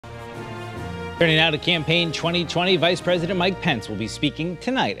Turning now to campaign 2020, Vice President Mike Pence will be speaking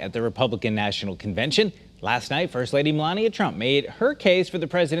tonight at the Republican National Convention. Last night, First Lady Melania Trump made her case for the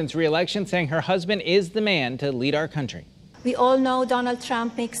president's re-election, saying her husband is the man to lead our country. We all know Donald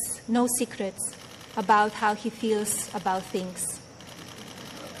Trump makes no secrets about how he feels about things.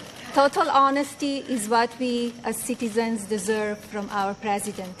 Total honesty is what we as citizens deserve from our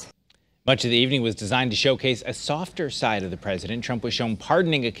president. Much of the evening was designed to showcase a softer side of the president. Trump was shown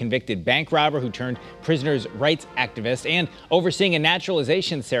pardoning a convicted bank robber who turned prisoners' rights activist and overseeing a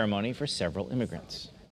naturalization ceremony for several immigrants.